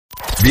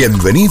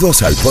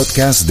Bienvenidos al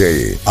podcast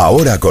de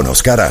Ahora con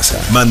Oscar Aza.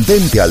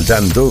 Mantente al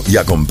tanto y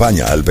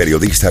acompaña al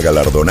periodista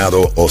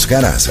galardonado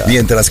Oscar Aza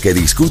mientras que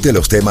discute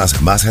los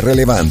temas más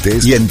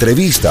relevantes y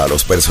entrevista a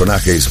los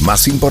personajes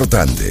más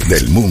importantes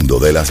del mundo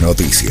de las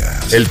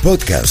noticias. El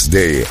podcast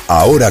de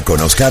Ahora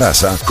con Oscar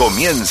Aza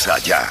comienza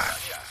ya.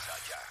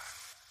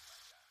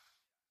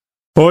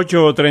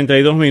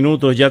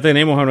 8:32, ya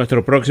tenemos a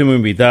nuestro próximo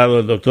invitado,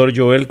 el doctor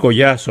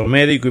Collazo,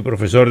 médico y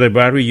profesor de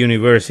Barry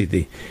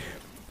University.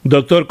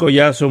 Doctor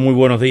Collazo, muy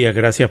buenos días,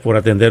 gracias por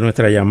atender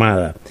nuestra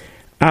llamada.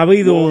 Ha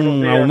habido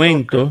un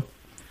aumento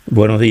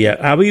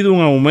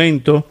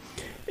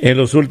en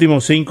los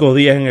últimos 5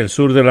 días en el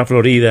sur de la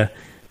Florida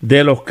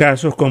de los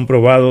casos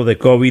comprobados de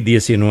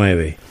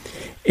COVID-19.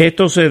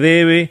 Esto se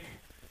debe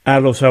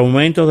a los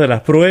aumentos de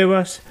las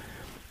pruebas,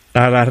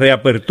 a la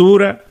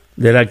reapertura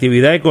de la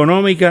actividad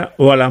económica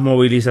o a las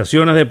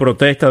movilizaciones de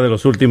protesta de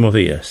los últimos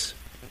días.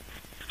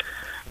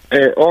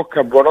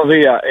 Oscar, buenos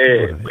días.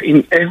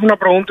 Es una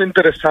pregunta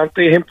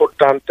interesante y es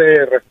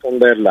importante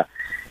responderla.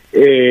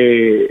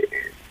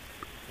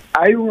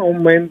 Hay un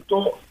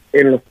aumento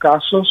en los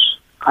casos,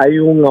 hay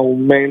un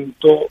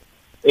aumento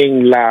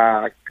en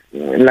la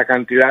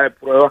cantidad de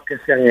pruebas que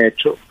se han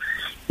hecho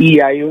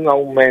y hay un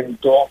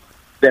aumento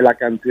de la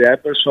cantidad de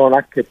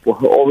personas que pues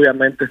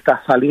obviamente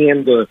está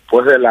saliendo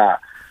después de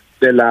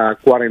la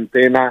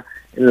cuarentena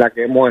en la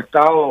que hemos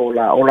estado o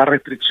las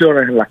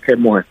restricciones en las que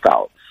hemos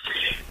estado.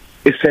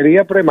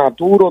 Sería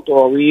prematuro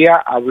todavía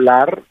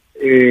hablar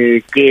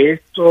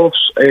que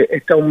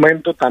este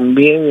aumento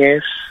también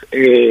es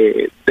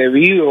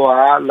debido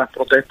a las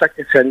protestas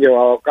que se han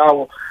llevado a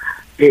cabo.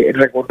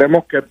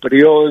 Recordemos que el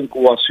periodo de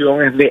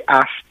incubación es de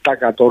hasta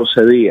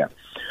 14 días.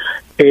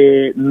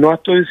 No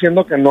estoy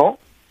diciendo que no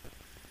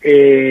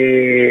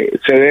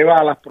se deba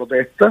a las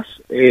protestas.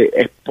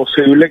 Es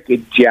posible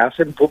que ya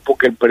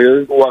porque el periodo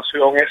de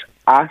incubación es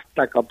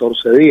hasta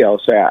 14 días, o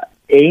sea,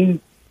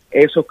 en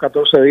esos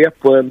 14 días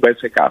pueden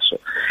verse casos.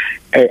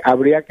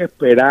 Habría que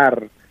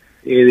esperar,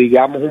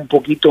 digamos, un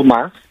poquito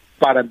más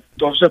para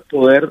entonces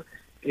poder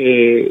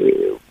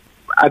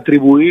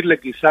atribuirle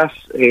quizás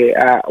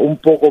un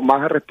poco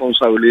más de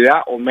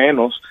responsabilidad o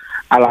menos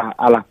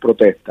a las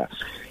protestas.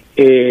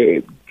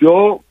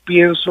 Yo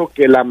pienso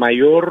que la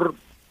mayor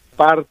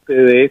parte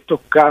de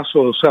estos casos,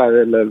 o sea,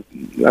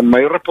 la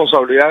mayor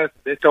responsabilidad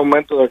de este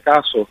aumento de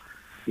casos,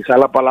 quizás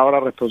la palabra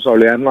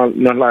responsabilidad no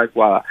es la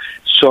adecuada,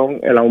 son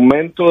el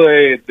aumento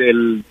de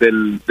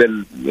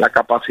la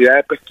capacidad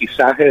de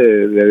pesquisaje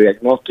de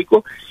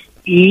diagnóstico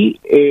y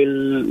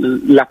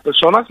las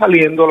personas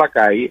saliendo a la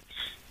calle,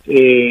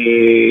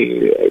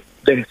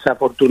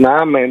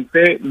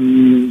 desafortunadamente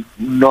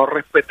no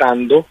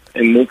respetando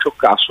en muchos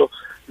casos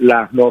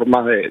las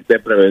normas de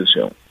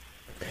prevención.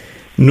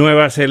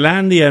 Nueva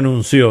Zelanda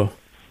anunció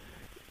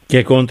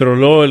que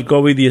controló el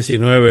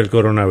COVID-19, el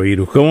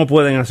coronavirus. ¿Cómo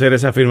pueden hacer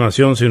esa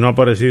afirmación si no ha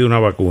aparecido una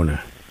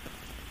vacuna?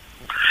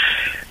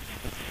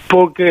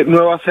 Porque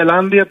Nueva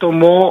Zelanda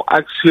tomó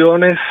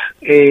acciones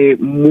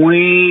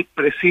muy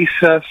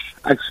precisas,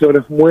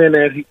 acciones muy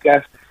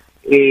enérgicas,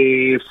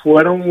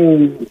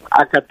 fueron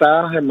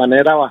acatadas de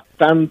manera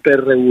bastante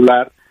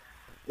regular.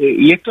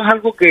 Y esto es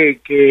algo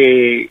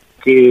que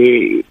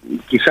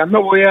quizás me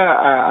voy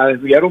a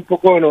desviar un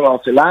poco de Nueva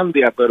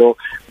Zelanda, pero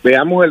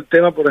veamos el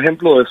tema, por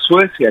ejemplo, de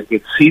Suecia,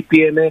 que sí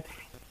tiene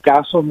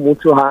casos,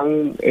 muchos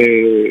han,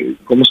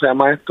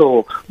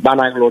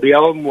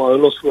 vanagloriado el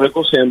modelo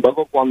sueco. Sin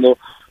embargo, cuando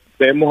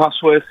vemos a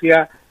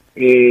Suecia,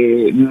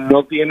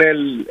 no tiene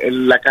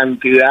la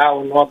cantidad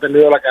o no ha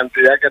tenido la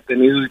cantidad que ha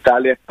tenido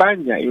Italia,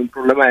 España, y un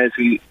problema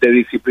de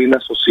disciplina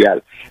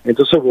social.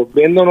 Entonces,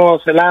 volviendo a Nueva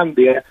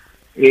Zelanda,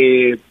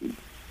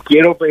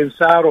 quiero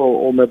pensar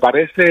o me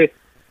parece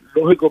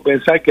lógico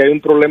pensar que hay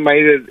un problema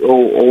ahí o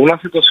una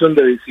situación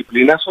de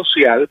disciplina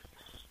social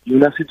y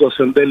una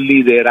situación de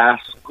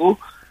liderazgo,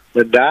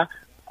 ¿verdad?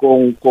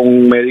 Con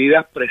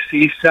medidas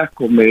precisas,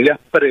 con medidas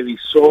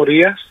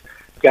previsorias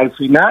que al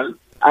final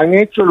han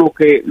hecho lo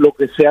que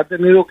se ha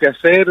tenido que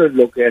hacer,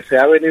 lo que se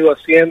ha venido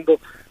haciendo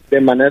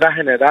de manera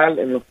general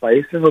en los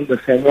países donde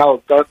se han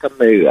adoptado estas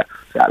medidas.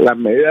 O sea, las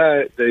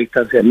medidas de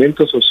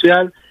distanciamiento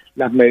social,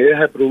 las medidas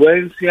de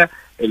prudencia,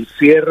 el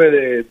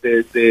cierre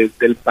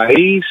del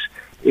país,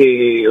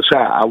 o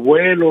sea, a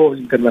vuelos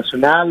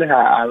internacionales,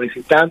 a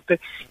visitantes,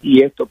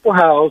 y esto pues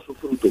ha dado su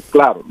fruto.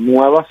 Claro,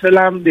 Nueva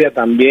Zelanda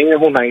también es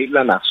una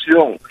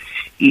isla-nación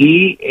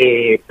y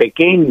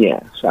pequeña,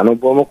 o sea, no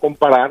podemos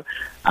comparar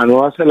a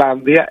Nueva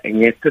Zelanda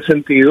en este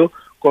sentido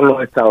con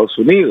los Estados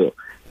Unidos.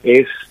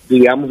 Es,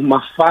 digamos,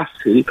 más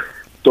fácil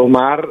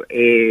tomar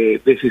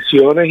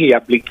decisiones y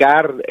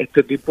aplicar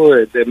este tipo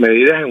de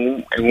medidas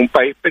en un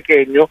país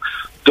pequeño,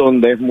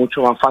 donde es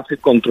mucho más fácil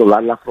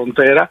controlar la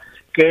frontera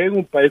que en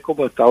un país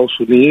como Estados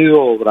Unidos,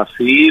 o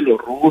Brasil o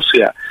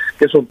Rusia,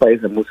 que son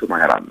países mucho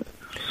más grandes.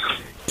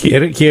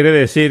 Quiere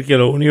decir que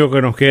lo único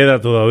que nos queda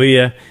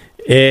todavía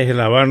es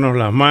lavarnos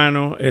las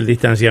manos, el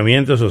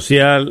distanciamiento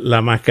social,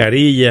 la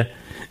mascarilla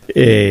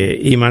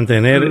y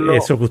mantener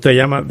eso que usted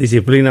llama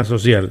disciplina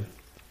social.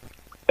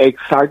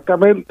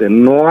 Exactamente,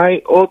 no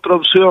hay otra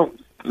opción.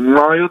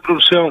 no hay otra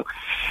opción.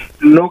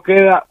 No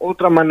queda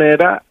otra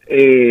manera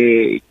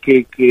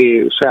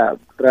que, o sea,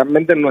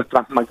 realmente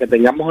que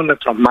tengamos en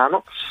nuestras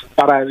manos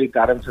para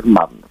evitar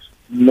enfermarnos.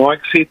 No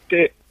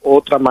existe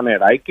otra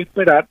manera. Hay que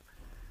esperar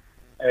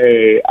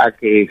a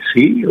que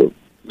sí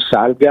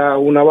salga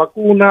una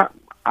vacuna,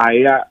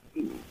 haya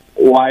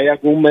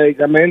algún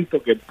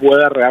medicamento que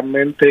pueda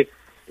realmente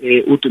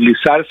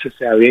utilizarse,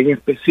 sea bien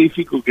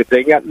específico y que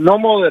tenga no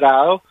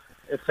moderado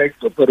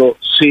efecto, pero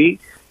sí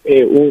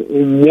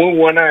un muy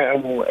buena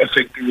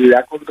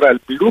efectividad contra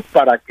el virus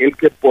para aquel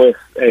que pues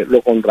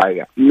lo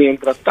contraiga.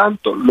 Mientras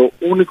tanto, lo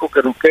único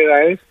que nos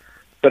queda es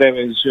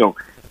prevención.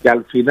 Que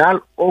al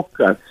final,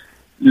 Oscar,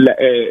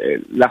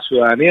 la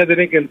ciudadanía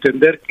tiene que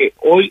entender que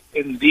hoy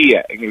en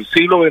día, en el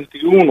siglo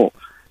XXI,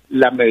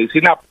 la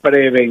medicina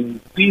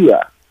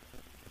preventiva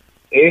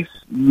es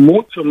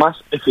mucho más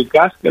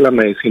eficaz que la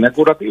medicina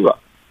curativa.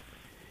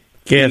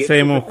 ¿Qué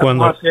hacemos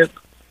cuando...?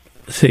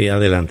 Sí,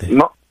 adelante.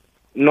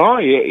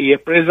 No, y es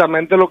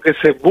precisamente lo que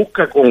se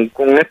busca con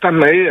estas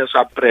medidas, o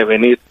sea,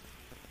 prevenir.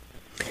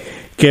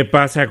 ¿Qué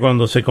pasa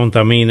cuando se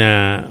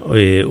contamina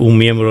un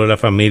miembro de la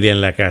familia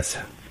en la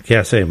casa? ¿Qué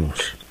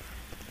hacemos?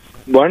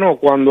 Bueno,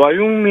 cuando hay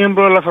un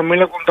miembro de la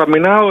familia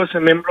contaminado, ese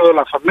miembro de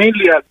la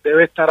familia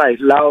debe estar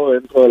aislado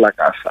dentro de la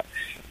casa.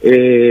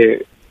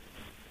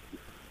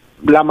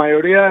 La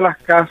mayoría de las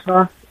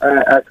casas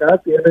acá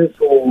tienen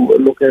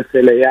lo que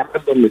se le llama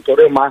el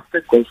dormitorio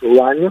máster con su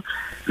baño.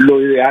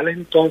 Lo ideal es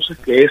entonces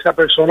que esa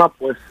persona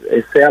pues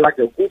sea la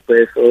que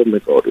ocupe ese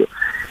dormitorio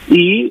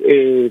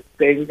y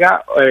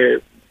tenga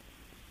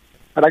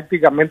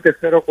prácticamente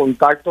cero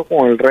contacto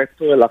con el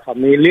resto de la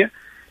familia.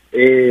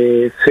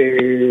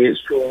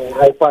 Su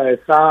ropa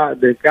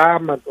de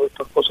cama, todas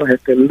estas cosas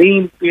estén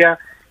limpias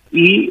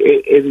y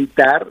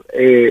evitar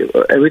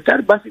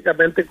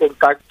básicamente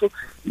contacto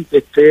y que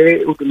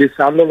esté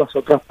utilizando las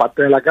otras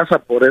partes de la casa.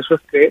 Por eso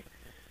es que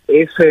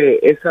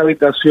esa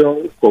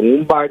habitación con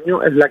un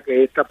baño es la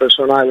que esta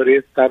persona debería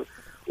estar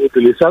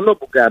utilizando,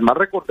 porque además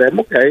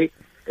recordemos que hay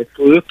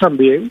estudios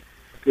también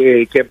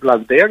que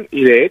plantean,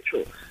 y de hecho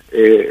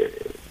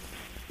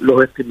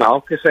los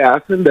estimados que se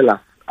hacen de las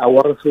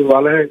aguas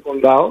residuales del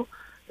condado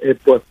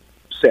pues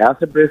se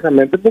hace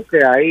precisamente porque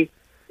hay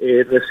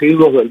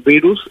residuos del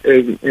virus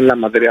en la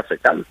materia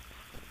fecal.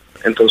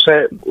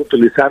 Entonces,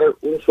 utilizar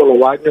un solo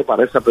baño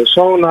para esa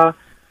persona,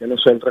 que no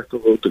sea el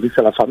resto que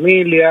utiliza la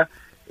familia,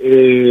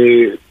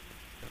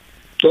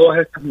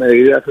 todas estas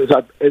medidas, o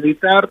sea,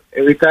 evitar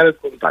el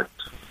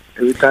contacto.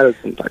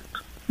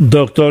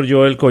 Doctor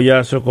Joel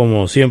Collazo,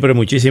 como siempre,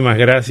 muchísimas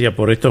gracias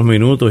por estos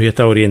minutos y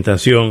esta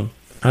orientación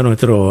a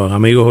nuestros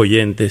amigos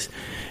oyentes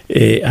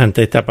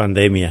ante esta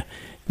pandemia.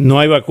 No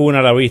hay vacuna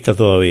a la vista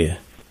todavía.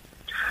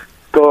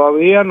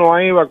 Todavía no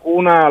hay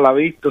vacuna a la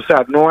vista, o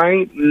sea, no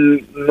hay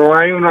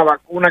una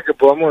vacuna que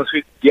podamos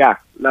decir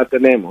ya la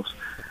tenemos.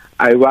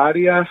 Hay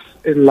varias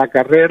en la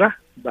carrera,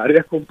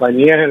 varias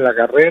compañías en la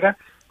carrera,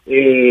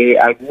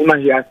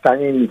 algunas ya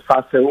están en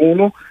fase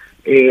 1.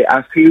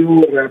 Ha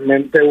sido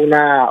realmente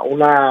una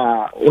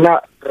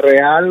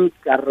real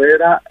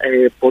carrera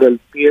por el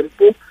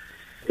tiempo,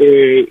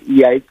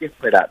 y hay que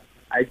esperar.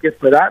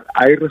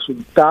 Hay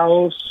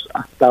resultados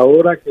hasta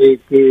ahora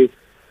que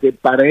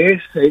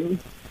parecen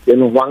que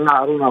nos van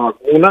a dar una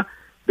vacuna.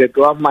 De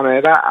todas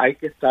maneras, hay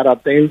que estar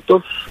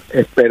atentos,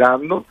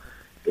 esperando.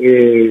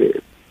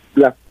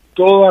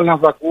 Todas las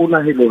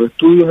vacunas y los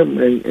estudios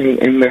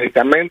en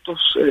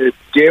medicamentos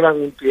llevan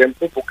un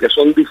tiempo porque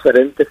son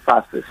diferentes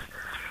fases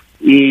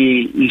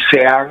y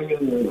se han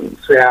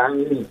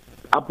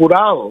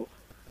apurado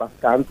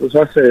bastante. O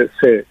sea,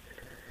 se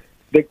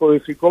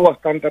decodificó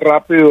bastante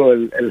rápido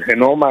el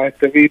genoma de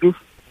este virus,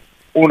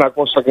 una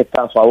cosa que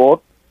está a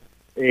favor.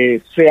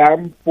 Se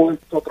han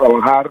puesto a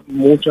trabajar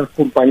muchas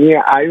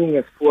compañías. Hay un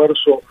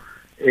esfuerzo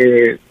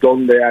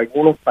donde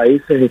algunos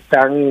países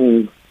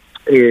están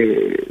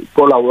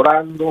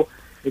colaborando.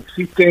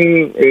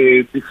 Existen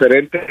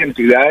diferentes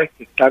entidades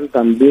que están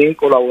también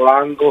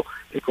colaborando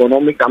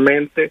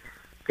económicamente.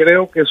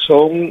 Creo que es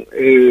un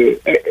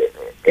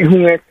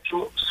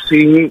hecho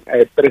sin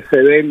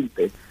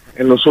precedente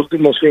en los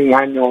últimos 100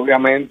 años,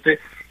 obviamente,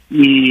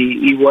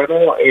 y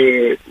bueno,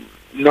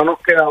 no nos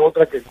queda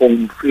otra que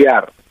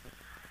confiar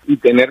y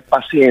tener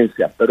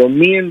paciencia, pero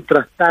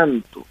mientras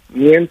tanto,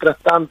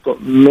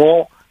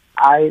 no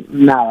hay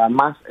nada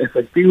más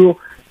efectivo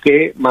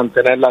que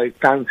mantener la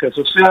distancia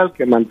social,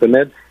 que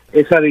mantener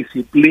esa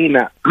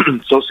disciplina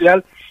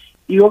social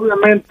y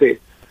obviamente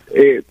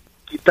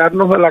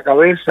quitarnos de la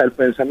cabeza el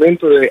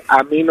pensamiento de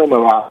a mí no me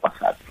va a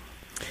pasar.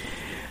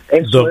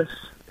 Eso es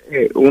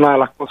una de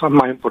las cosas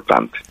más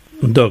importantes.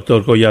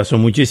 Doctor Collazo,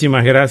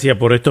 muchísimas gracias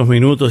por estos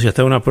minutos y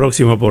hasta una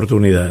próxima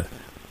oportunidad.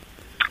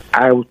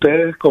 A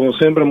ustedes, como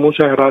siempre,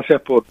 muchas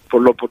gracias por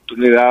la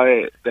oportunidad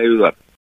de ayudar.